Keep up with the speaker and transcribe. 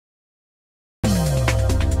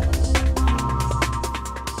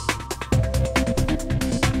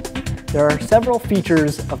There are several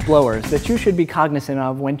features of blowers that you should be cognizant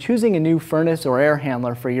of when choosing a new furnace or air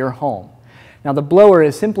handler for your home. Now, the blower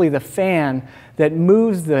is simply the fan that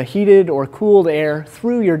moves the heated or cooled air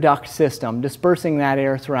through your duct system, dispersing that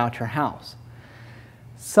air throughout your house.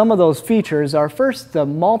 Some of those features are first the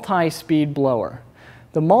multi-speed blower.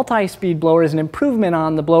 The multi-speed blower is an improvement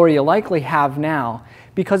on the blower you likely have now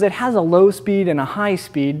because it has a low speed and a high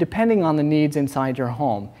speed depending on the needs inside your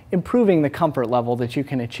home, improving the comfort level that you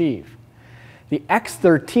can achieve. The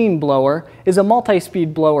X13 blower is a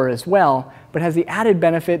multi-speed blower as well, but has the added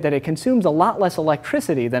benefit that it consumes a lot less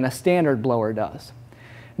electricity than a standard blower does.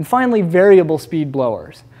 And finally, variable speed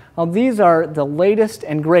blowers. Now, these are the latest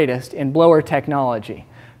and greatest in blower technology.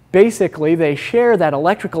 Basically, they share that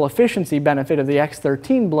electrical efficiency benefit of the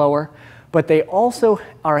X13 blower, but they also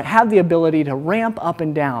have the ability to ramp up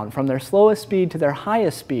and down from their slowest speed to their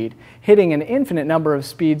highest speed, hitting an infinite number of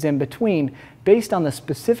speeds in between based on the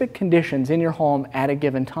specific conditions in your home at a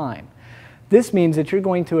given time. This means that you're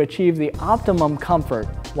going to achieve the optimum comfort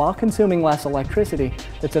while consuming less electricity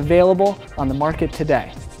that's available on the market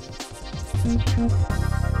today.